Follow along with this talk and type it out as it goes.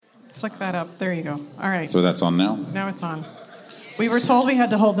Flick that up. There you go. All right. So that's on now? Now it's on. We were told we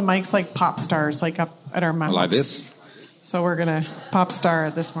had to hold the mics like pop stars, like up at our mouths. Like this? So we're going to pop star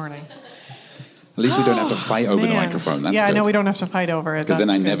this morning. At least we don't have to fight over the microphone. That's good. I know we don't have to fight over it. Because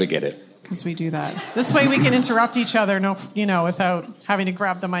then I never get it. Because we do that. This way we can interrupt each other, without having to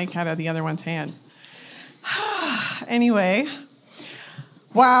grab the mic out of the other one's hand. Anyway,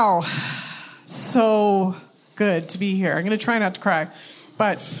 wow. So good to be here. I'm going to try not to cry.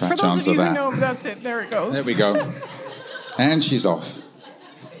 But for those of you who know, that's it. There it goes. There we go. And she's off.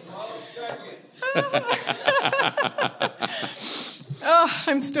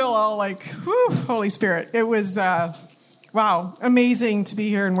 I'm still all like, whew, Holy Spirit. It was, wow, amazing to be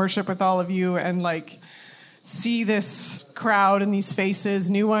here and worship with all of you and like see this crowd and these faces,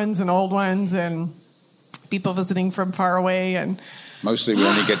 new ones and old ones, and people visiting from far away. And mostly we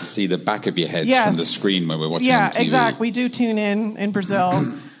only get to see the back of your head from the screen when we're watching on TV. Yeah, exactly. We do tune in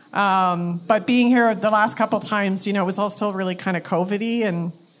Brazil. But being here the last couple times, it was all still really kind of COVID-y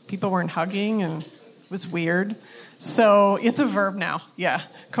and people weren't hugging and it was weird. So it's a verb now. Yeah,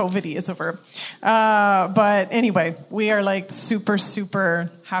 COVID-y is a verb. But anyway, we are like super, super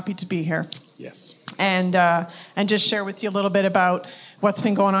happy to be here. Yes. And just share with you a little bit about what's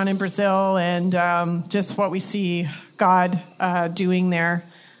been going on in Brazil and just what we see God doing there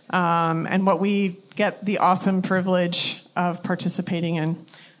and what we get the awesome privilege of participating in,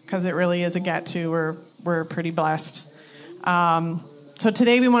 because it really is a get to. We're pretty blessed. So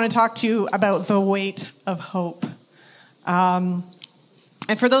today we want to talk to you about the weight of hope. And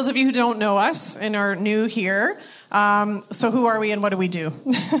for those of you who don't know us and are new here, so who are we and what do we do?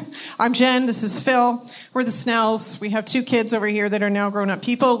 I'm Jen. This is Phil. We're the Snells. We have 2 kids over here that are now grown-up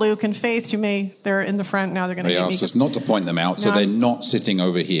people, Luke and Faith. They're in the front now. They're going to. They asked us not to point them out, so they're not sitting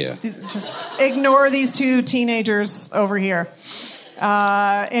over here. Just ignore these 2 teenagers over here.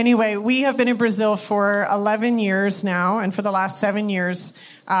 Anyway, we have been in Brazil for 11 years now, and for the last 7 years,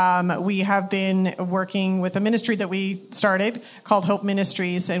 we have been working with a ministry that we started called Hope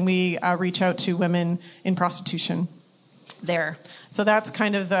Ministries, and we reach out to women in prostitution there. So that's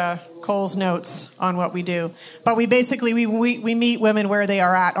kind of the Cole's notes on what we do. But we basically, we meet women where they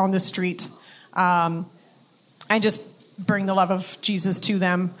are at on the street and just bring the love of Jesus to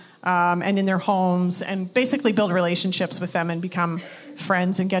them. And in their homes, and basically build relationships with them and become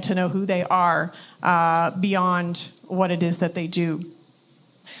friends and get to know who they are beyond what it is that they do.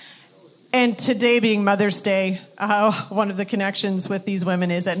 And today being Mother's Day, one of the connections with these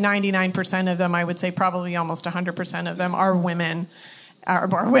women is that 99% of them, I would say probably almost 100% of them, are women. They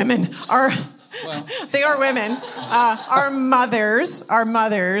are women. Our mothers,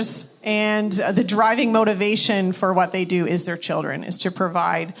 and the driving motivation for what they do is their children, is to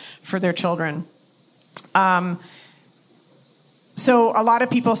provide for their children. So a lot of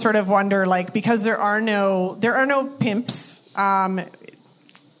people sort of wonder, like, because there are no pimps,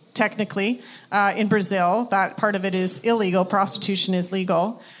 technically, in Brazil. That part of it is illegal. Prostitution is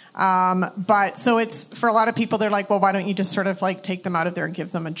legal. But so it's, for a lot of people, they're like, well, why don't you just sort of like take them out of there and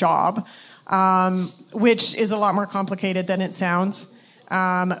give them a job? Which is a lot more complicated than it sounds.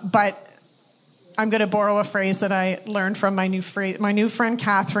 But I'm going to borrow a phrase that I learned from my new friend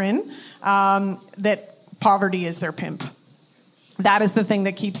Catherine, that poverty is their pimp. That is the thing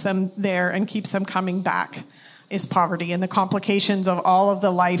that keeps them there and keeps them coming back, is poverty and the complications of all of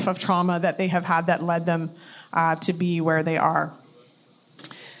the life of trauma that they have had that led them to be where they are.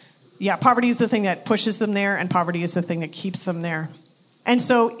 Yeah, poverty is the thing that pushes them there, and poverty is the thing that keeps them there. And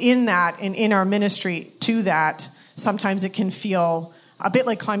so in that, and in our ministry to that, sometimes it can feel a bit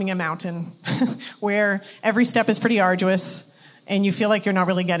like climbing a mountain where every step is pretty arduous and you feel like you're not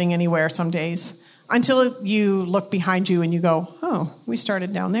really getting anywhere some days until you look behind you and you go, oh, we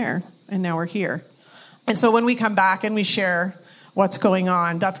started down there and now we're here. And so when we come back and we share what's going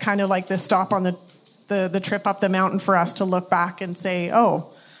on, that's kind of like the stop on the trip up the mountain for us to look back and say,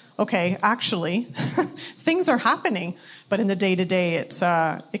 oh, okay, actually, things are happening. But in the day-to-day,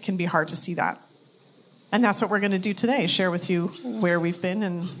 it can be hard to see that. And that's what we're going to do today, share with you where we've been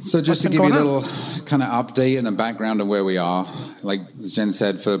and so just to give you a little kind of update and a background of where we are. Like Jen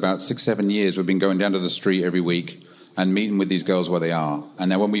said, for about 6-7 years, we've been going down to the street every week and meeting with these girls where they are. And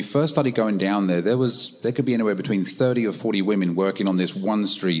now when we first started going down there could be anywhere between 30 or 40 women working on this one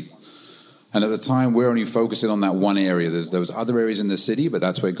street. And at the time, we're only focusing on that one area. There was other areas in the city, but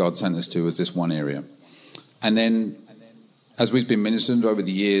that's where God sent us to, was this one area. And then, as we've been ministering over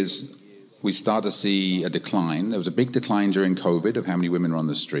the years, we start to see a decline. There was a big decline during COVID of how many women were on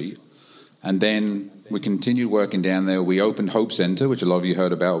the street. And then we continued working down there. We opened Hope Center, which a lot of you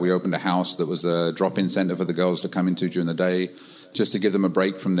heard about. We opened a house that was a drop-in center for the girls to come into during the day. just to give them a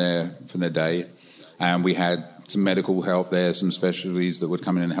break from their day. And we had some medical help there, some specialties that would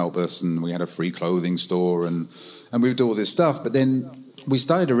come in and help us, and we had a free clothing store, and we would do all this stuff. But then we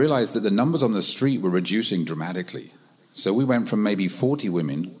started to realize that the numbers on the street were reducing dramatically. So we went from maybe 40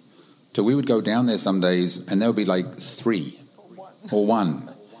 women to we would go down there some days and there would be like 3 or 1.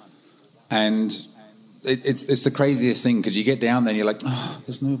 And it's the craziest thing, because you get down there and you're like, oh,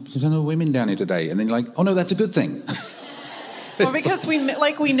 there's no women down here today. And then you're like, oh no, that's a good thing. Well, because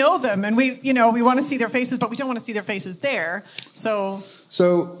we know them, and we want to see their faces, but we don't want to see their faces there. So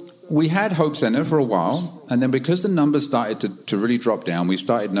we had Hope Center for a while, and then because the numbers started to really drop down, we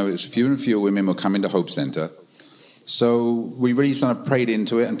started to notice fewer and fewer women were coming to Hope Center. So we really sort of prayed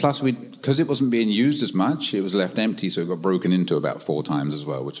into it, and plus because it wasn't being used as much, it was left empty, so it got broken into about 4 times as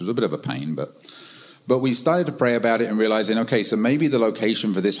well, which was a bit of a pain, but we started to pray about it and realizing, okay, so maybe the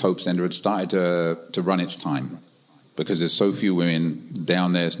location for this Hope Center had started to run its time, because there's so few women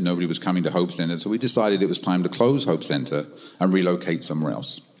down there, so nobody was coming to Hope Center. So we decided it was time to close Hope Center and relocate somewhere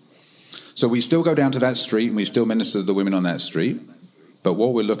else. So we still go down to that street, and we still minister to the women on that street, but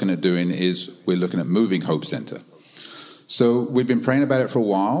what we're looking at doing is we're looking at moving Hope Center. So we've been praying about it for a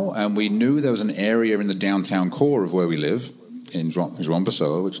while, and we knew there was an area in the downtown core of where we live, in João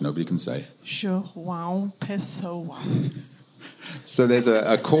Pessoa, which nobody can say. João Pessoa. So there's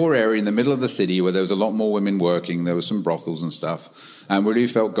a core area in the middle of the city where there was a lot more women working. There was some brothels and stuff. And we really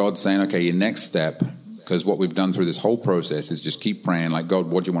felt God saying, okay, your next step, because what we've done through this whole process is just keep praying, like,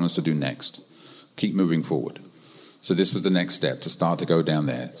 God, what do you want us to do next? Keep moving forward. So this was the next step, to start to go down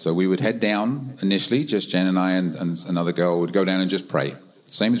there. So we would head down initially, just Jen and I and another girl would go down and just pray.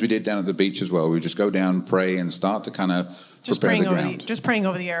 Same as we did down at the beach as well. We would just go down, pray, and start to kind of prepare the ground. Just praying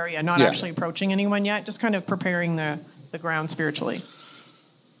over the area, not actually approaching anyone yet, just kind of preparing the ground spiritually.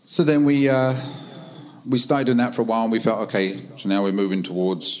 So then we started doing that for a while, and we felt, okay, so now we're moving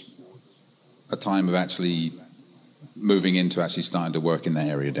towards a time of actually moving into actually starting to work in that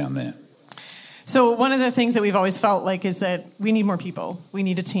area down there. So one of the things that we've always felt like is that we need more people. We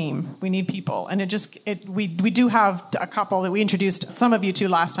need a team. We need people. And we do have a couple that we introduced some of you to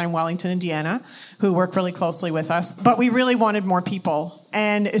last time, Wellington, Indiana, who work really closely with us. But we really wanted more people.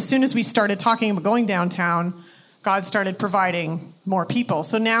 And as soon as we started talking about going downtown, God started providing more people.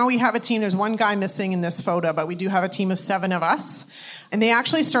 So now we have a team. There's one guy missing in this photo, but we do have a team of 7 of us. And they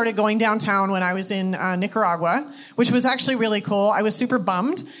actually started going downtown when I was in Nicaragua, which was actually really cool. I was super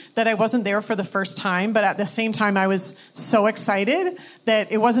bummed that I wasn't there for the first time, but at the same time, I was so excited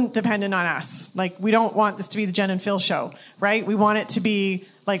that it wasn't dependent on us. Like, we don't want this to be the Jen and Phil show, right? We want it to be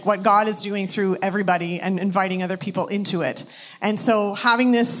like what God is doing through everybody and inviting other people into it. And so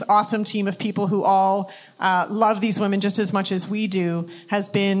having this awesome team of people who all love these women just as much as we do has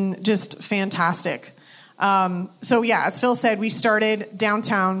been just fantastic. As Phil said, we started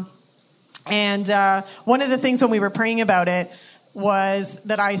downtown, and one of the things when we were praying about it was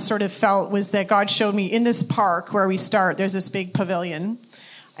that I sort of felt was that God showed me in this park where we start, there's this big pavilion,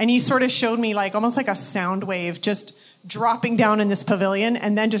 and he sort of showed me like almost like a sound wave just dropping down in this pavilion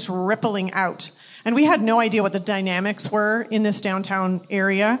and then just rippling out. And we had no idea what the dynamics were in this downtown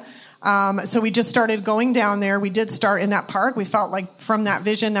area. So we just started going down there. We did start in that park. We felt like from that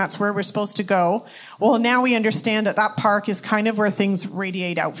vision, that's where we're supposed to go. Well, now we understand that park is kind of where things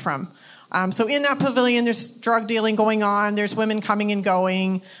radiate out from. So in that pavilion, there's drug dealing going on. There's women coming and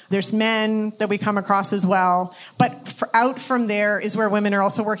going. There's men that we come across as well. But out from there is where women are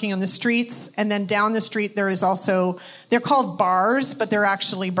also working on the streets. And then down the street, there is also, they're called bars, but they're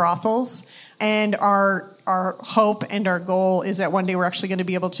actually brothels. And our hope and our goal is that one day we're actually going to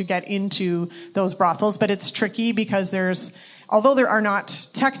be able to get into those brothels. But it's tricky because although there are not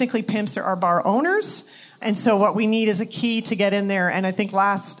technically pimps, there are bar owners. And so what we need is a key to get in there. And I think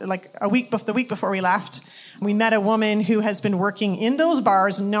the week before we left, we met a woman who has been working in those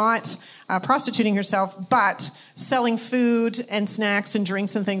bars, not prostituting herself, but selling food and snacks and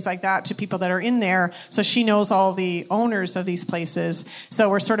drinks and things like that to people that are in there. So she knows all the owners of these places. So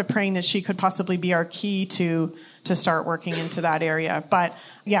we're sort of praying that she could possibly be our key to start working into that area. But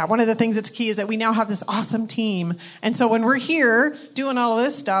yeah, one of the things that's key is that we now have this awesome team. And so when we're here doing all of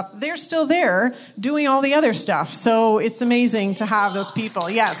this stuff, they're still there doing all the other stuff. So it's amazing to have those people.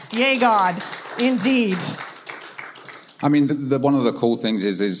 Yes, yay God, indeed. I mean, one of the cool things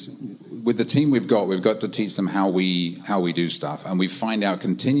is with the team we've got to teach them how we do stuff. And we find out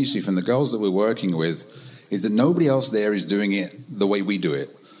continuously from the girls that we're working with is that nobody else there is doing it the way we do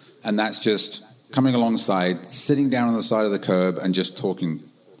it. And that's just coming alongside, sitting down on the side of the curb and just talking,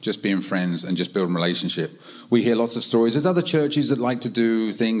 just being friends and just building relationship. We hear lots of stories. There's other churches that like to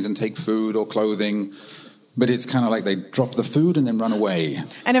do things and take food or clothing. But it's kind of like they drop the food and then run away.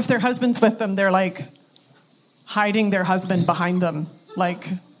 And if their husband's with them, they're like hiding their husband behind them. Like,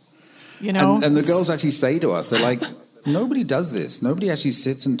 you know. And the girls actually say to us, they're like, nobody does this. Nobody actually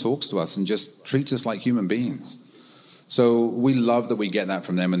sits and talks to us and just treats us like human beings. So we love that we get that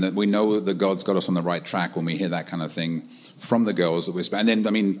from them, and that we know that God's got us on the right track when we hear that kind of thing from the girls that we're. And then, I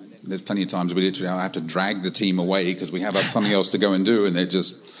mean, there's plenty of times we literally have to drag the team away because we have something else to go and do, and they're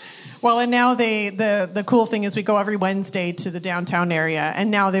just. Well, and now the cool thing is we go every Wednesday to the downtown area, and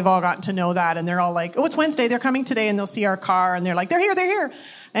now they've all gotten to know that, and they're all like, "Oh, it's Wednesday. They're coming today," and they'll see our car, and they're like, "They're here."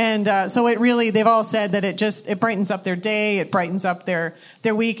 And so it really, they've all said that it brightens up their day, it brightens up their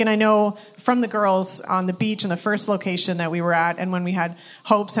week. And I know from the girls on the beach in the first location that we were at, and when we had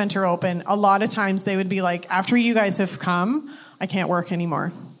Hope Center open, a lot of times they would be like, after you guys have come, I can't work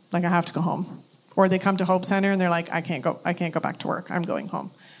anymore. Like, I have to go home. Or they come to Hope Center and they're like, I can't go back to work. I'm going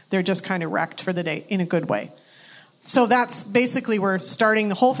home. They're just kind of wrecked for the day in a good way. So that's basically, we're starting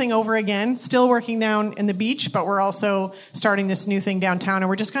the whole thing over again, still working down in the beach, but we're also starting this new thing downtown. And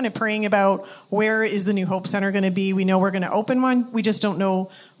we're just kind of praying about where is the new Hope Center going to be. We know we're going to open one. We just don't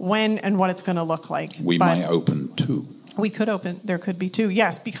know when and what it's going to look like. We might open two. We could open. There could be two.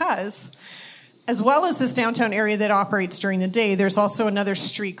 Yes, because as well as this downtown area that operates during the day, there's also another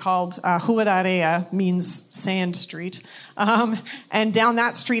street called Huadarea, means sand street. And down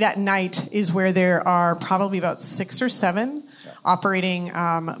that street at night is where there are probably about 6 or 7 operating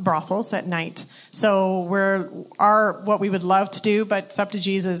brothels at night. So what we would love to do, but it's up to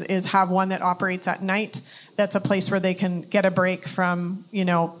Jesus, is have one that operates at night. That's a place where they can get a break from,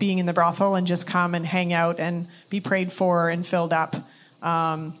 being in the brothel and just come and hang out and be prayed for and filled up.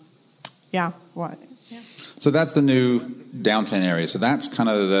 So that's the new downtown area. So that's kind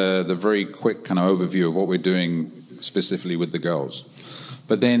of the very quick kind of overview of what we're doing specifically with the girls.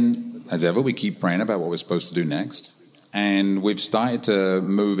 But then, as ever, we keep praying about what we're supposed to do next. And we've started to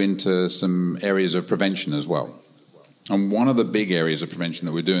move into some areas of prevention as well. And one of the big areas of prevention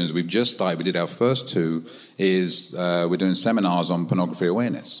that we're doing is we did our first 2, is we're doing seminars on pornography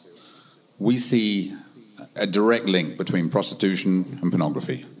awareness. We see a direct link between prostitution and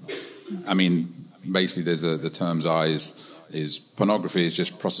pornography. I mean, basically, there's the term's is pornography is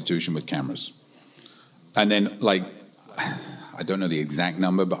just prostitution with cameras. And then, like, I don't know the exact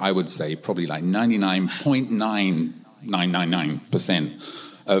number, but I would say probably like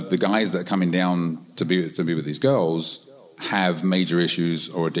 99.9999% of the guys that are coming down to be with these girls have major issues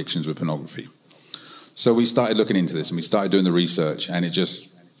or addictions with pornography. So we started looking into this, and we started doing the research, and it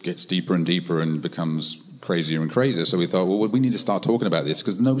just gets deeper and deeper and becomes crazier and crazier. So we thought, well, we need to start talking about this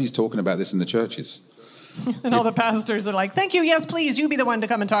because nobody's talking about this in the churches. And all the pastors are like, thank you, yes, please, you be the one to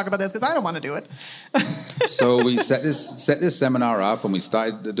come and talk about this because I don't want to do it. So we set this seminar up, and we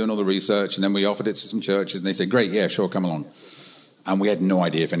started doing all the research, and then we offered it to some churches, and they said, great, yeah, sure, come along. And we had no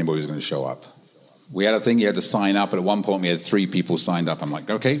idea if anybody was going to show up. We had a thing you had to sign up, and at one point we had 3 people signed up. I'm like,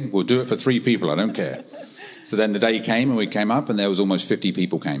 okay, we'll do it for 3 people, I don't care. So then the day came, and we came up, and there was almost 50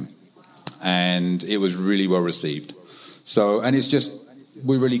 people came. And it was really well received. So, and it's just,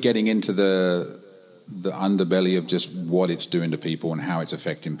 we're really getting into the underbelly of just what it's doing to people and how it's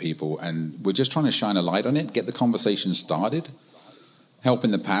affecting people. And we're just trying to shine a light on it, get the conversation started,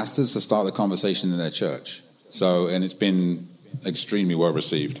 helping the pastors to start the conversation in their church. So, and it's been extremely well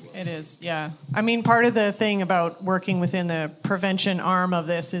received. It is, yeah. I mean, part of the thing about working within the prevention arm of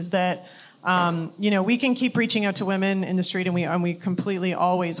this is that we can keep reaching out to women in the street, and we completely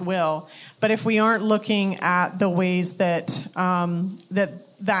always will. But if we aren't looking at the ways that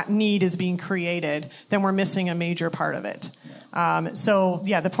that need is being created, then we're missing a major part of it.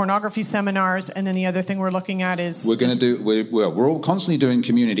 The pornography seminars, and then the other thing we're looking at is we're all constantly doing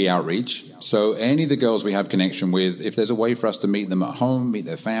community outreach. So any of the girls we have connection with, if there's a way for us to meet them at home, meet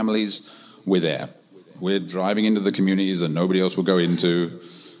their families, we're there. We're driving into the communities that nobody else will go into.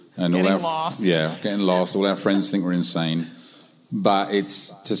 And getting lost. Yeah, getting lost. All our friends think we're insane. But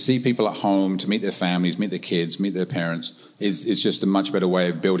it's to see people at home, to meet their families, meet their kids, meet their parents, is just a much better way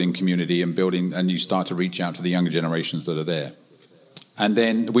of building community and you start to reach out to the younger generations that are there. And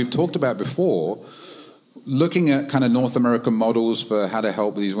then we've talked about before, looking at kind of North American models for how to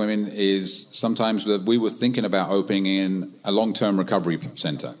help these women is sometimes that we were thinking about opening in a long-term recovery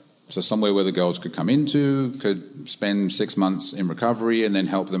center. So somewhere where the girls could come into, could spend 6 months in recovery, and then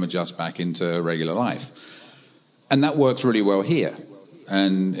help them adjust back into regular life. And that works really well here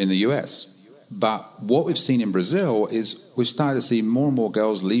and in the US. But what we've seen in Brazil is we've started to see more and more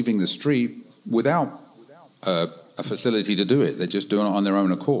girls leaving the street without a facility to do it. They're just doing it on their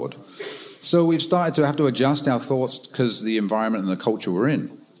own accord. So we've started to have to adjust our thoughts because of the environment and the culture we're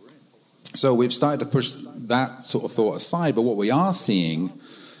in. So we've started to push that sort of thought aside, but what we are seeing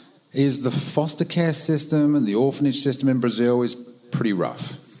is the foster care system and the orphanage system in Brazil is pretty rough.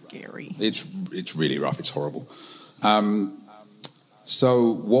 Scary. It's really rough. It's horrible.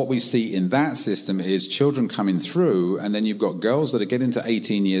 So what we see in that system is children coming through, and then you've got girls that are getting to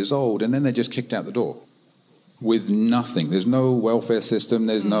 18 years old, and then they're just kicked out the door with nothing. There's no welfare system.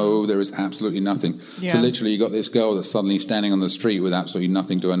 There is absolutely nothing. Yeah. So literally you got this girl that's suddenly standing on the street with absolutely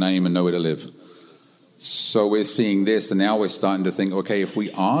nothing to her name and nowhere to live. So we're seeing this, and now we're starting to think, okay, if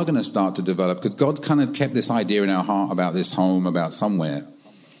we are going to start to develop, because God kind of kept this idea in our heart about this home, about somewhere.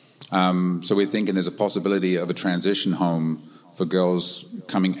 So we're thinking there's a possibility of a transition home for girls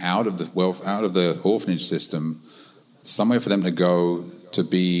coming out of the orphanage system, somewhere for them to go to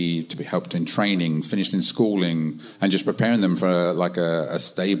be helped in training, finished in schooling, and just preparing them for a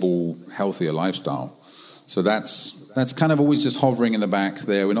stable, healthier lifestyle. So that's kind of always just hovering in the back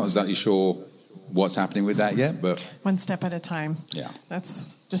there. We're not exactly sure what's happening with that yet, but one step at a time. Yeah, that's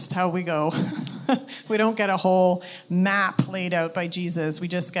just how we go. We don't get a whole map laid out by Jesus. We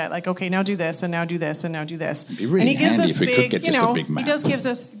just get like, okay, now do this, and now do this, and now do this. It'd be really handy if we could get just a big map. He does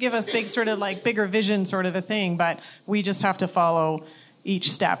give us big sort of like bigger vision sort of a thing, but we just have to follow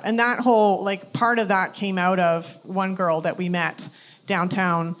each step. And that whole like part of that came out of one girl that we met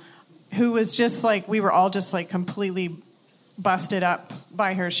downtown who was just like, we were all just like completely busted up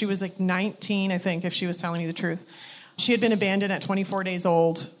by her. She was like 19, I think, if she was telling me the truth. She had been abandoned at 24 days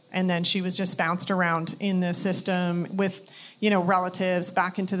old, and then she was just bounced around in the system with, relatives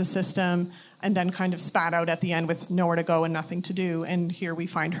back into the system, and then kind of spat out at the end with nowhere to go and nothing to do. And here we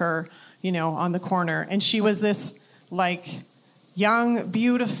find her, on the corner. And she was this like young,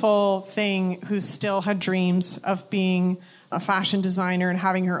 beautiful thing who still had dreams of being a fashion designer and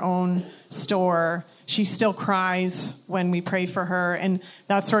having her own store. She still cries when we pray for her, and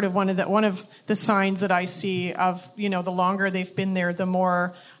that's sort of one of the signs that I see of, the longer they've been there, the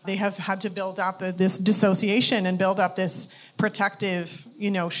more they have had to build up this dissociation and build up this protective,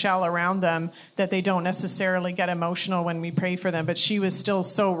 shell around them, that they don't necessarily get emotional when we pray for them. But she was still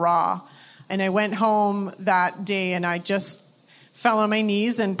so raw. And I went home that day and I just fell on my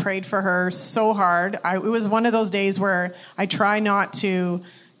knees and prayed for her so hard. It was one of those days where I try not to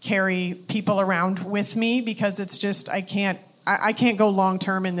carry people around with me, because it's just, I can't go long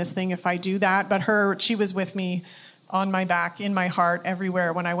term in this thing if I do that. But she was with me on my back, in my heart,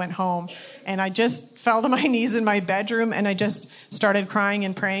 everywhere when I went home. And I just fell to my knees in my bedroom and I just started crying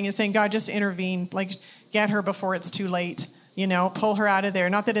and praying and saying, God, just intervene, like get her before it's too late, pull her out of there.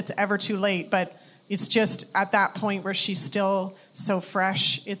 Not that it's ever too late, but it's just at that point where she's still so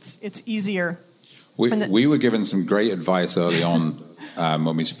fresh, it's easier. We were given some great advice early on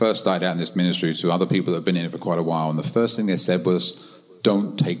when we first started out in this ministry to other people that have been in it for quite a while. And the first thing they said was,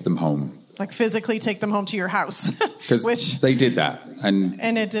 don't take them home. Like physically take them home to your house. Because they did that.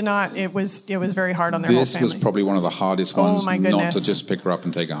 And it did not, it was very hard on their whole family. This was probably one of the hardest ones, not to just pick her up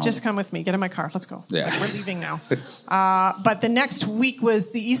and take her home. Just come with me, get in my car, let's go. Yeah. We're leaving now. But the next week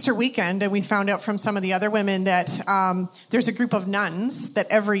was the Easter weekend, and we found out from some of the other women that there's a group of nuns that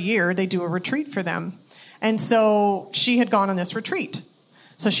every year they do a retreat for them. And so she had gone on this retreat.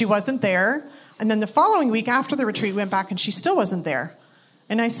 So she wasn't there. And then the following week after the retreat, we went back and she still wasn't there.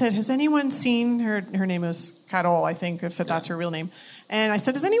 And I said, has anyone seen her? Her name was Carol, I think, if that's her real name. And I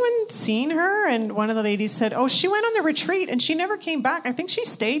said, has anyone seen her? And one of the ladies said, oh, she went on the retreat and she never came back. I think she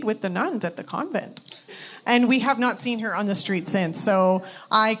stayed with the nuns at the convent. And we have not seen her on the street since. So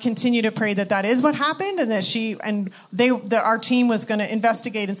I continue to pray that is what happened, and that our team was going to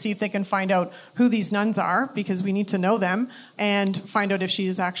investigate and see if they can find out who these nuns are, because we need to know them, and find out if she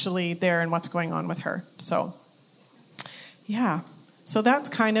is actually there and what's going on with her. So, yeah. So that's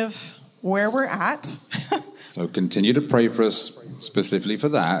kind of where we're at. So continue to pray for us specifically for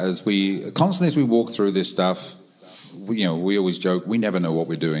that. As we walk through this stuff, we always joke, we never know what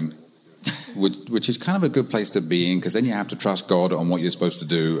we're doing. Which is kind of a good place to be in, because then you have to trust God on what you're supposed to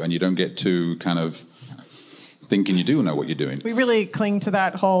do, and you don't get too kind of thinking you do know what you're doing. We really cling to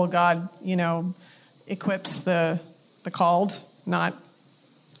that whole God, equips the called, not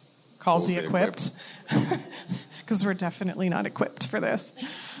calls the equipped. Because we're definitely not equipped for this.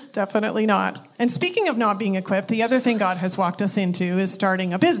 Definitely not. And speaking of not being equipped, the other thing God has walked us into is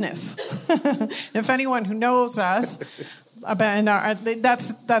starting a business. If anyone who knows us,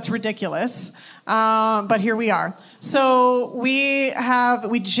 that's ridiculous. But here we are. So we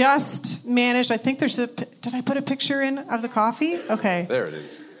just managed, I think did I put a picture in of the coffee? Okay. There it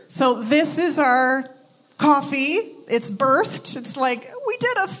is. So this is our coffee. It's birthed. It's like, we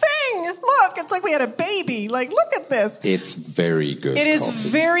did a thing. Look, it's like we had a baby. Like, look at this. It's very good It is coffee.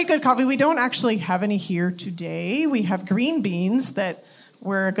 very good coffee. We don't actually have any here today. We have green beans that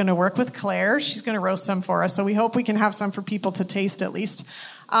we're going to work with Claire. She's going to roast some for us. So we hope we can have some for people to taste at least.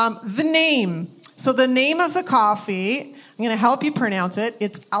 The name. So the name of the coffee, I'm going to help you pronounce it.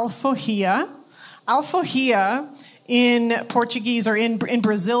 It's Alforria. Alforria in Portuguese, or in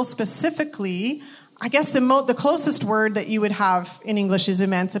Brazil specifically, I guess the closest word that you would have in English is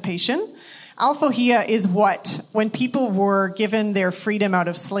emancipation. Alforria is when people were given their freedom out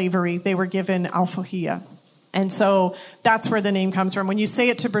of slavery, they were given alforria. And so that's where the name comes from. When you say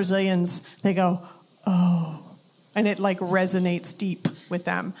it to Brazilians, they go, oh, and it like resonates deep with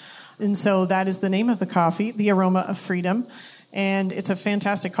them. And so that is the name of the coffee, the Aroma of Freedom. And it's a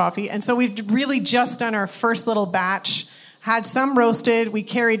fantastic coffee. And so we've really just done our first little batch, had some roasted. We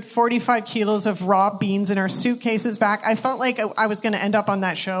carried 45 kilos of raw beans in our suitcases back. I felt like I was going to end up on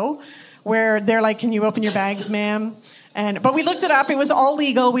that show where they're like, can you open your bags, ma'am? But we looked it up. It was all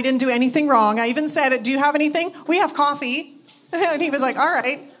legal. We didn't do anything wrong. I even said, do you have anything? We have coffee. And he was like, all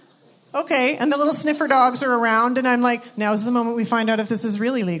right. Okay. And the little sniffer dogs are around. And I'm like, now's the moment we find out if this is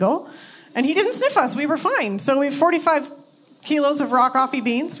really legal. And he didn't sniff us. We were fine. So we have 45 kilos of raw coffee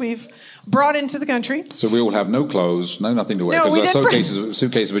beans we've brought into the country. So we all have no clothes, nothing to wear, because our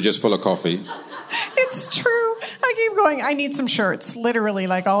suitcases were just full of coffee. It's true. I keep going, I need some shirts. Literally,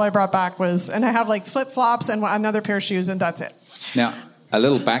 like all I brought back was, and I have like flip-flops and another pair of shoes, and that's it. Now, a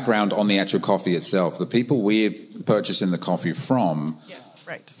little background on the actual coffee itself. The people we're purchasing the coffee from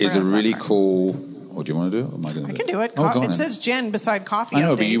is a really cool... Oh, do you want to do it? Or am I going to I can do it. Oh, It says Jen beside coffee. I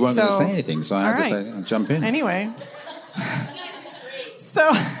know, but update, you weren't going to say anything, so I had to say, jump in. Anyway.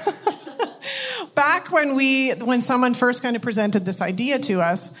 So back when someone first kind of presented this idea to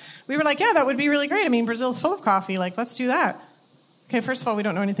us, we were like, yeah, that would be really great. I mean, Brazil's full of coffee. Like, let's do that. Okay, first of all, we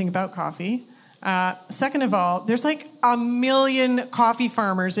don't know anything about coffee. Second of all, there's like 1 million coffee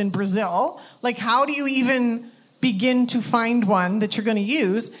farmers in Brazil. Like, how do you even begin to find one that you're going to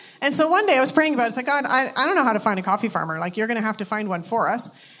use? And so one day I was praying about it. It's like, God, I don't know how to find a coffee farmer. Like, you're going to have to find one for us.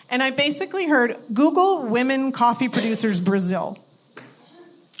 And I basically heard, Google women coffee producers Brazil.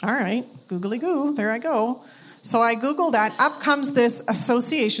 All right, googly-goo, there I go. So I Googled that. Up comes this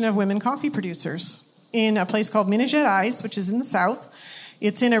Association of Women Coffee Producers in a place called Minas Gerais, which is in the south.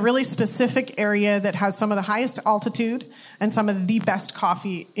 It's in a really specific area that has some of the highest altitude and some of the best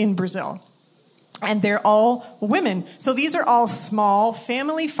coffee in Brazil. And they're all women. So these are all small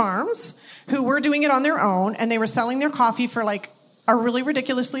family farms who were doing it on their own, and they were selling their coffee for like a really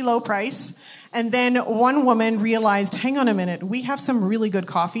ridiculously low price. And then one woman realized, hang on a minute, we have some really good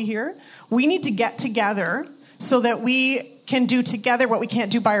coffee here. We need to get together so that we can do together what we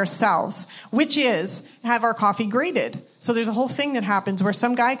can't do by ourselves, which is have our coffee graded. So there's a whole thing that happens where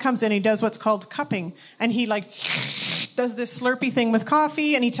some guy comes in, he does what's called cupping, and he like does this slurpy thing with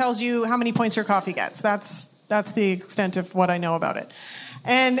coffee, and he tells you how many points your coffee gets. That's the extent of what I know about it.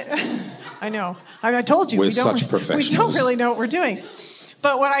 And I know, I told you, we're such professionals. We don't really know what we're doing.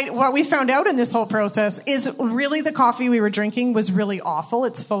 But what we found out in this whole process is really the coffee we were drinking was really awful.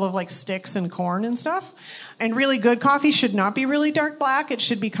 It's full of like sticks and corn and stuff. And really good coffee should not be really dark black. It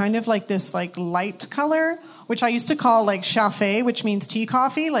should be kind of like this like light color, which I used to call like café, which means tea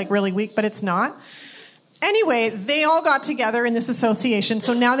coffee, like really weak, but it's not. Anyway, they all got together in this association,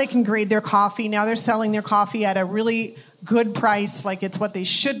 so now they can grade their coffee. Now they're selling their coffee at a really good price, like it's what they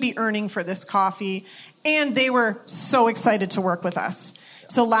should be earning for this coffee. And they were so excited to work with us.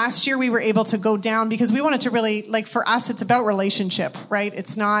 So last year we were able to go down because we wanted to really, like for us, it's about relationship, right?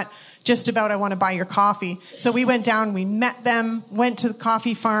 It's not just about I want to buy your coffee. So we went down, we met them, went to the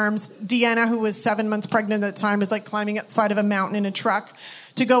coffee farms. Deanna, who was 7 months pregnant at the time, was like climbing up the side of a mountain in a truck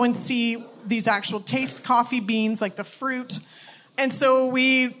to go and see these actual taste coffee beans, like the fruit. And so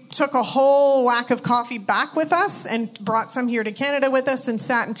we took a whole whack of coffee back with us and brought some here to Canada with us and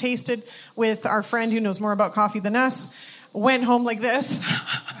sat and tasted with our friend who knows more about coffee than us. Went home like this.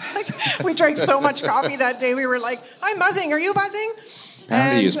 Like, we drank so much coffee that day. We were like, I'm buzzing. Are you buzzing?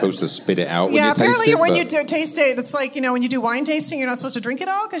 Apparently you're supposed to spit it out when you taste it. Yeah, apparently when you taste it, it's like, when you do wine tasting, you're not supposed to drink it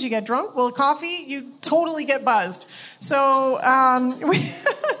all because you get drunk. Well, coffee, you totally get buzzed. So,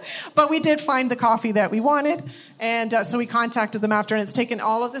 but we did find the coffee that we wanted. And so we contacted them after, and it's taken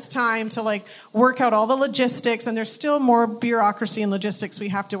all of this time to like work out all the logistics. And there's still more bureaucracy and logistics we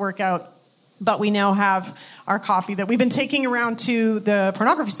have to work out. But we now have our coffee that we've been taking around to the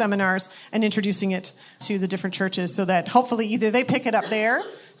pornography seminars and introducing it to the different churches so that hopefully either they pick it up there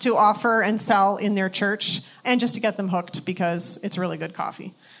to offer and sell in their church, and just to get them hooked because it's really good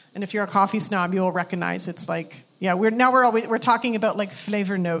coffee. And if you're a coffee snob, you'll recognize it's like, yeah, we're talking about like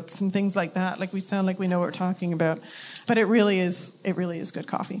flavor notes and things like that. Like we sound like we know what we're talking about, but it really is good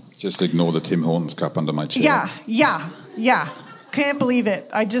coffee. Just ignore the Tim Hortons cup under my chair. Yeah. Can't believe it.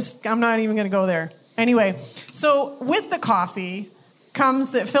 I'm not even going to go there. Anyway, so with the coffee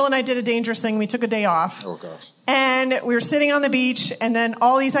comes that Phil and I did a dangerous thing. We took a day off. Oh gosh. And we were sitting on the beach, and then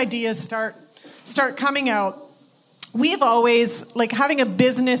all these ideas start coming out. We have always, like, having a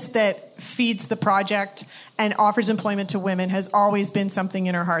business that feeds the project and offers employment to women has always been something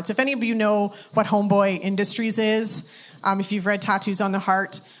in our hearts. If any of you know what Homeboy Industries is, if you've read Tattoos on the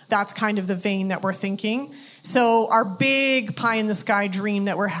Heart, that's kind of the vein that we're thinking. So our big pie in the sky dream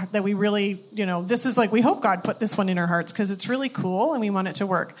that we really, this is like, we hope God put this one in our hearts because it's really cool and we want it to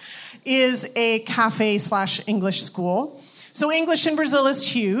work, is a cafe/English school. So English in Brazil is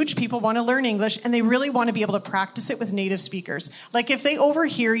huge. People want to learn English, and they really want to be able to practice it with native speakers. Like if they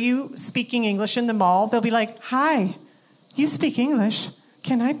overhear you speaking English in the mall, they'll be like, "Hi, you speak English?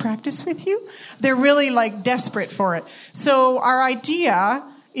 Can I practice with you?" They're really like desperate for it. So our idea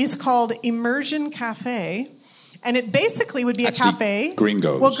is called Immersion Cafe, and it basically would be a cafe.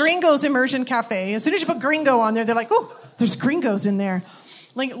 Gringos. Well, Gringos Immersion Cafe. As soon as you put Gringo on there, they're like, "Oh, there's Gringos in there."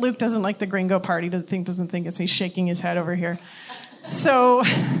 Like Luke doesn't like the Gringo party. Doesn't think it's. He's shaking his head over here. So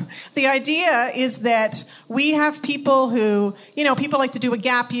the idea is that we have people who, people like to do a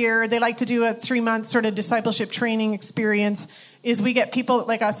gap year. They like to do a 3-month sort of discipleship training experience. Is we get people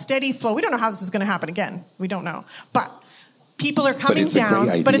like a steady flow. We don't know how this is going to happen again. We don't know. But people are coming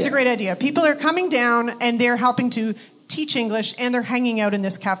down. But it's a great idea. People are coming down and they're helping to teach English, and they're hanging out in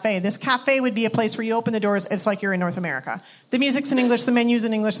this cafe. This cafe would be a place where you open the doors, it's like you're in North America. The music's in English, the menu's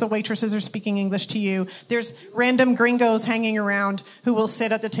in English, the waitresses are speaking English to you. There's random gringos hanging around who will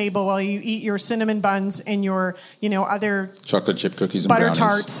sit at the table while you eat your cinnamon buns and your, other chocolate chip cookies and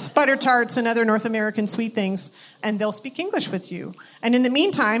butter tarts and other North American sweet things, and they'll speak English with you. And in the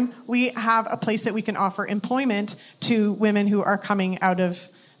meantime, we have a place that we can offer employment to women who are coming out of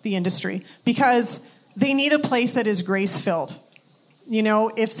the industry, because they need a place that is grace-filled.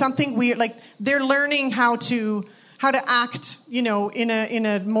 If something weird, like they're learning how to act, in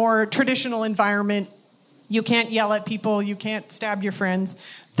a more traditional environment. You can't yell at people. You can't stab your friends.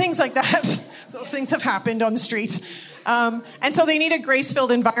 Things like that. Those things have happened on the street. And so they need a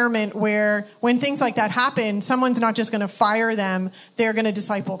grace-filled environment where when things like that happen, someone's not just going to fire them. They're going to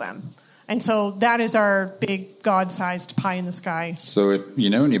disciple them. And so that is our big God-sized pie in the sky. So if you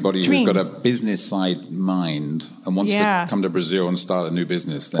know anybody who's got a business side mind and wants to come to Brazil and start a new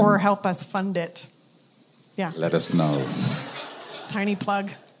business, then or help us fund it. Yeah. Let us know. Tiny plug.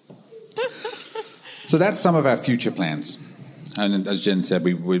 So that's some of our future plans. And as Jen said,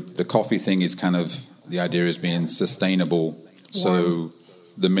 the coffee thing is kind of, the idea is being sustainable so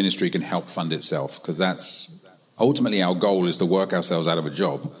the ministry can help fund itself. Because that's ultimately our goal, is to work ourselves out of a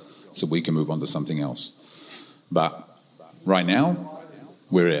job so we can move on to something else. But right now,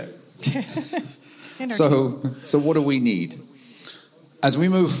 we're it. So what do we need? As we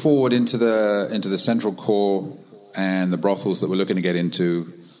move forward into the central core and the brothels that we're looking to get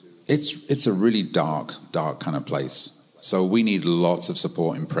into, it's a really dark kind of place. So we need lots of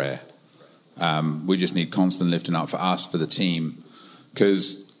support in prayer. We just need constant lifting up for us, for the team,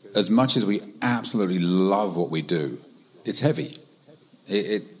 because as much as we absolutely love what we do, it's heavy.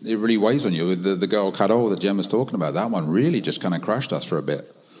 It really weighs on you. The girl Carol that Jen was talking about, that one really just kind of crushed us for a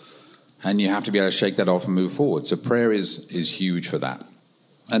bit. And you have to be able to shake that off and move forward. So prayer is huge for that.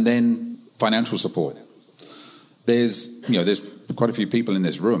 And then financial support. There's quite a few people in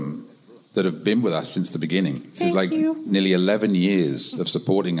this room that have been with us since the beginning. This is like nearly 11 years of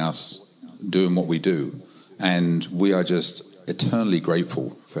supporting us doing what we do. And we are just eternally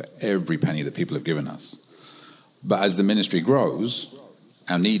grateful for every penny that people have given us. But as the ministry grows,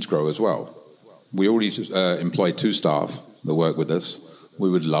 our needs grow as well. We already employ 2 staff that work with us. We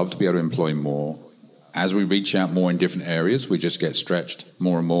would love to be able to employ more. As we reach out more in different areas, we just get stretched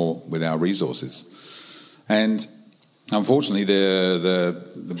more and more with our resources. And unfortunately,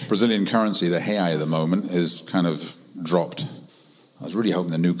 the Brazilian currency, the real at the moment, is kind of dropped. I was really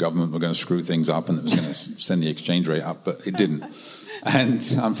hoping the new government were going to screw things up and it was going to send the exchange rate up, but it didn't. And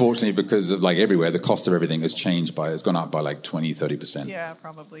unfortunately, because of like everywhere, the cost of everything has changed it's gone up by like 20, 30%. Yeah,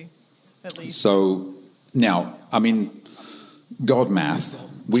 probably, at least. So now, God math,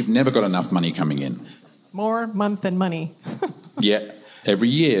 we've never got enough money coming in. More month than money. Yet every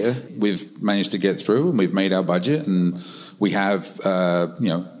year we've managed to get through and we've made our budget, and we have,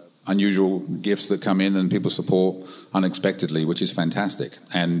 unusual gifts that come in and people support unexpectedly, which is fantastic.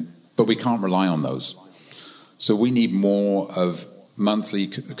 But we can't rely on those. So we need more of monthly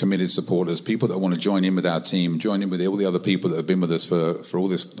committed supporters, people that want to join in with our team, join in with all the other people that have been with us for all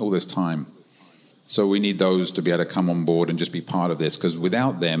this time. So we need those to be able to come on board and just be part of this, because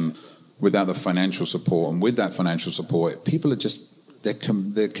without them, without the financial support, and with that financial support, people are just, they're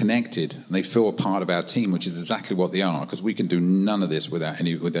connected and they feel a part of our team, which is exactly what they are, because we can do none of this without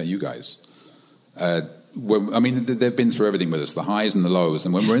you guys. They've been through everything with us, the highs and the lows,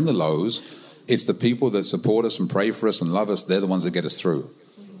 and when we're in the lows, it's the people that support us and pray for us and love us, they're the ones that get us through.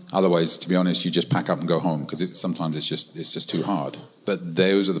 Otherwise, to be honest, you just pack up and go home, because sometimes it's just too hard. But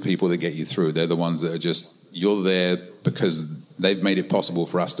those are the people that get you through. They're the ones that are just, you're there because they've made it possible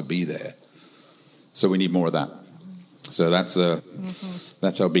for us to be there. So we need more of that. So that's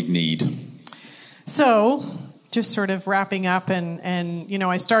our big need. So just sort of wrapping up, and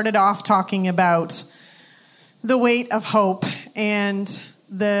I started off talking about the weight of hope and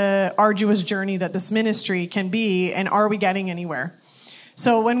the arduous journey that this ministry can be, and are we getting anywhere?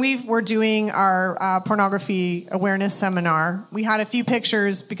 So when we were doing our pornography awareness seminar, we had a few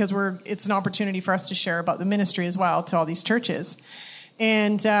pictures, because it's an opportunity for us to share about the ministry as well to all these churches.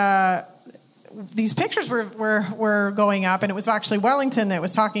 And these pictures were going up, and it was actually Wellington that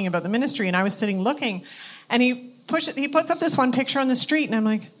was talking about the ministry, and I was sitting looking, and he puts up this one picture on the street, and I'm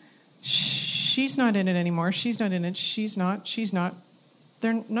like, she's not in it anymore. She's not in it. She's not.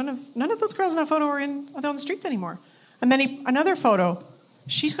 None of those girls in that photo are on the streets anymore. And then another photo.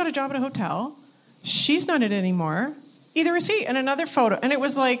 She's got a job at a hotel. She's not in it anymore. Either is he. And another photo. And it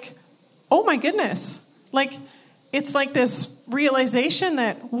was like, oh my goodness. Like, it's like this realization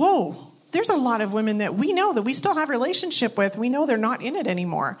that, whoa, there's a lot of women that we know that we still have a relationship with. We know they're not in it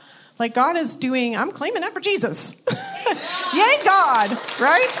anymore. Like, God is doing, I'm claiming that for Jesus. Yay, God,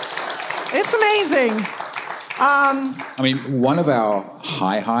 right? It's amazing. One of our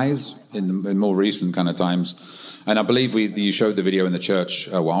highs in more recent kind of times, and I believe you showed the video in the church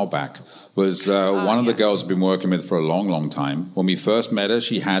a while back, was one of the girls we've been working with for a long, long time. When we first met her,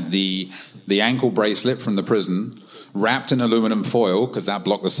 she had the ankle bracelet from the prison wrapped in aluminum foil, because that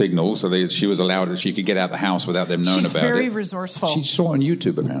blocked the signal, so she was allowed, she could get out of the house without them knowing about it. She's very resourceful. She saw it on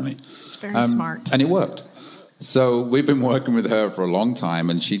YouTube, apparently. She's very smart. And it worked. So we've been working with her for a long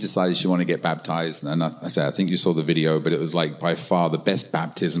time, and she decided she wanted to get baptized. And I think you saw the video, but it was like by far the best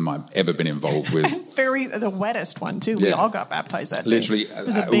baptism I've ever been involved with. The wettest one, too. Yeah. We all got baptized that day. Literally, it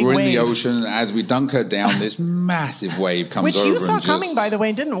was a big we're in wave. The ocean. As we dunk her down, this massive wave comes over. Which you saw coming, by the way,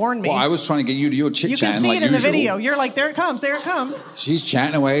 and didn't warn me. Well, I was trying to get you to your chit-chatting like usual. You can see it in the video. You're like, there it comes. She's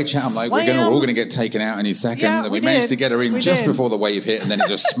chatting away. I'm like, we're all going to get taken out any second. Yeah, we managed to get her in just before the wave hit, and then it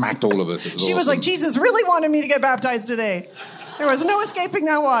just smacked all of us. It was She was like, Jesus really wanted me to get baptized today. There was no escaping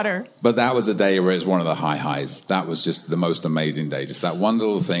that water. But that was a day where it's one of the highs. That was just the most amazing day. Just that one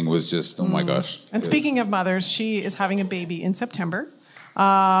little thing was just, oh my gosh. And speaking of mothers, she is having a baby in September.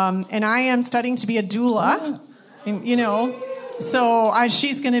 And I am studying to be a doula. And, so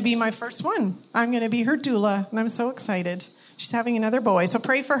she's going to be my first one. I'm going to be her doula, and I'm so excited. She's having another boy. So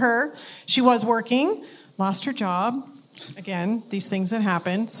pray for her. She was working, lost her job. Again, these things that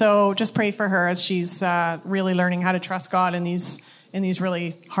happen. So just pray for her as she's really learning how to trust God in these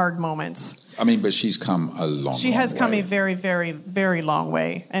really hard moments. But she's come a long way. She has come a very, very, very long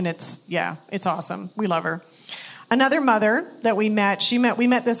way. And it's awesome. We love her. Another mother that we met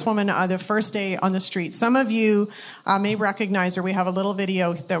this woman the first day on the street. Some of you may recognize her. We have a little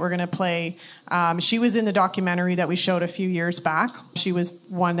video that we're going to play. She was in the documentary that we showed a few years back. She was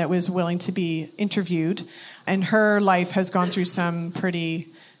one that was willing to be interviewed. And her life has gone through some pretty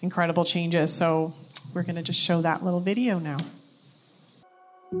incredible changes. So we're going to just show that little video now.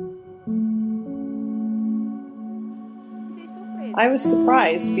 I was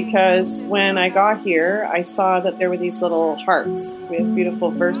surprised because when I got here, I saw that there were these little hearts with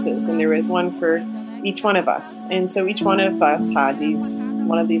beautiful verses, and there was one for each one of us. And so each one of us had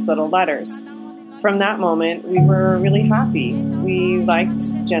one of these little letters. From that moment, we were really happy. We liked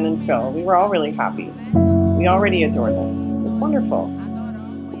Jen and Phil. We were all really happy. We already adore them. It's wonderful.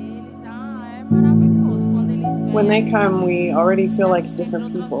 When they come, we already feel like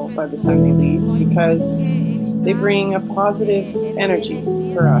different people by the time they leave, because they bring a positive energy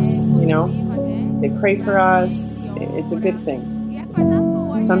for us, They pray for us. It's a good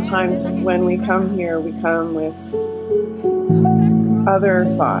thing. Sometimes when we come here, we come with other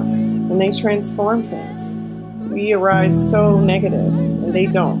thoughts, and they transform things. We arrive so negative, and they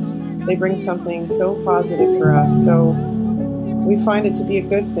don't. They bring something so positive for us, so we find it to be a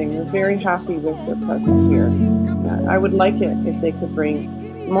good thing. We're very happy with their presence here. I would like it if they could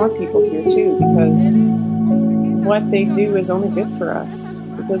bring more people here too, because what they do is only good for us.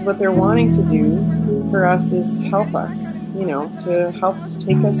 Because what they're wanting to do for us is help us, to help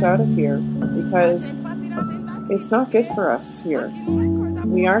take us out of here, because it's not good for us here.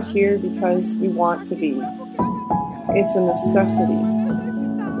 We are here because we want to be. It's a necessity.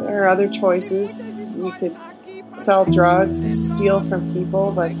 There are other choices. We could sell drugs or steal from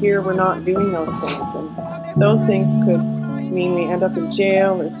people, but here we're not doing those things. And those things could mean we end up in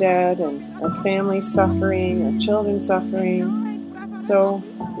jail or dead, and our family suffering, our children suffering. So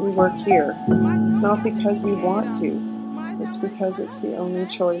we work here. It's not because we want to. It's because it's the only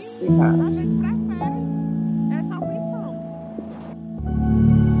choice we have.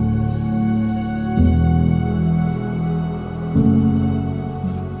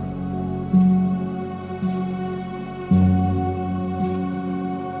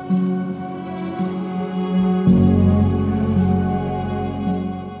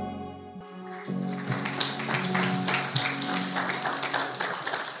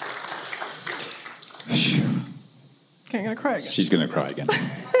 I'm going to cry again. She's going to cry again.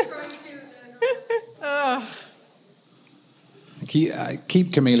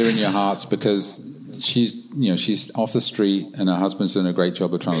 Keep Camila in your hearts, because she's off the street and her husband's doing a great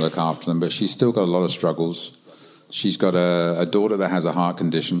job of trying to look after them, but she's still got a lot of struggles. She's got a daughter that has a heart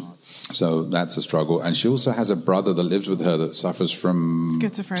condition, so that's a struggle. And she also has a brother that lives with her that suffers from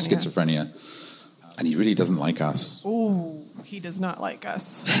schizophrenia. And he really doesn't like us. Ooh, he does not like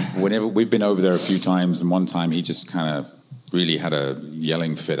us. Whenever we've been over there a few times, and one time he just kind of really had a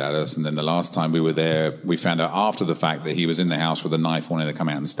yelling fit at us. And then the last time we were there, we found out after the fact that he was in the house with a knife wanting to come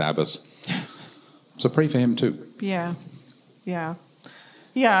out and stab us. So pray for him too. Yeah.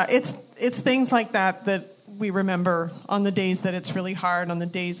 It's things like that we remember on the days that it's really hard, on the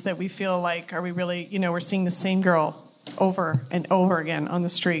days that we feel like, are we really, we're seeing the same girl over and over again on the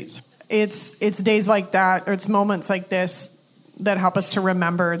streets. It's days like that, or it's moments like this that help us to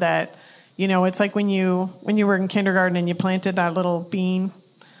remember that, it's like when you were in kindergarten and you planted that little bean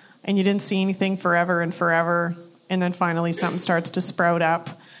and you didn't see anything forever and forever, and then finally something starts to sprout up.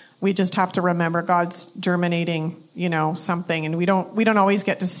 We just have to remember God's germinating, something, and we don't always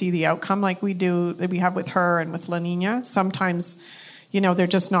get to see the outcome like we do, that we have with her and with La Nina. Sometimes, they're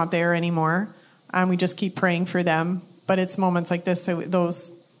just not there anymore, and we just keep praying for them. But it's moments like this,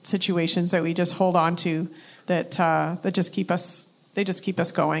 those situations that we just hold on to, that just keep us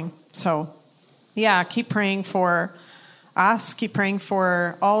going. So yeah, keep praying for us, keep praying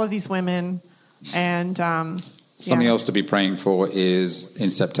for all of these women. And something else to be praying for is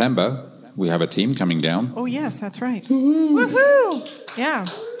in September we have a team coming down. Oh yes, that's right. Woohoo!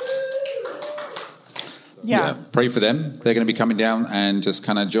 Yeah, pray for them. They're going to be coming down and just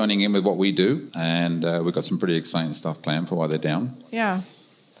kind of joining in with what we do, and we've got some pretty exciting stuff planned for while they're down. Yeah.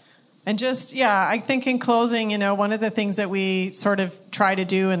 And I think in closing, one of the things that we sort of try to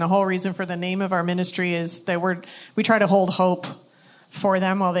do, and the whole reason for the name of our ministry, is that we try to hold hope for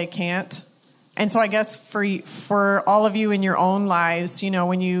them while they can't. And so I guess for all of you in your own lives,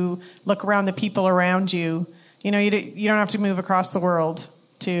 when you look around the people around you, you don't have to move across the world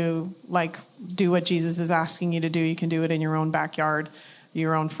to do what Jesus is asking you to do. You can do it in your own backyard,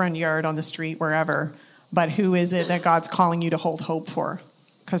 your own front yard, on the street, wherever. But who is it that God's calling you to hold hope for?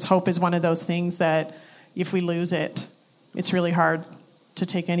 Because hope is one of those things that if we lose it, it's really hard to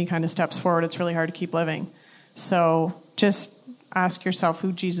take any kind of steps forward. It's really hard to keep living. So just ask yourself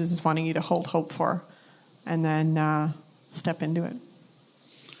who Jesus is wanting you to hold hope for, and then step into it.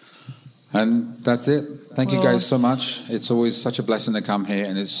 And that's it. Thank you guys so much. It's always such a blessing to come here,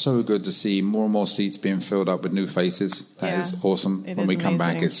 and it's so good to see more and more seats being filled up with new faces. That is awesome. When we come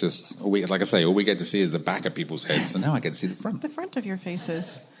back, it's just, like I say, all we get to see is the back of people's heads, and now I get to see the front. The front of your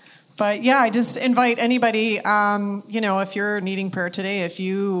faces. But yeah, I just invite anybody, if you're needing prayer today, if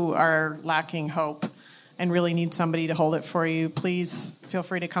you are lacking hope and really need somebody to hold it for you, please feel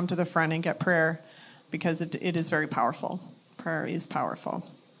free to come to the front and get prayer, because it is very powerful. Prayer is powerful.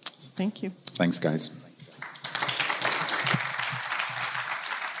 So thank you. Thanks, guys.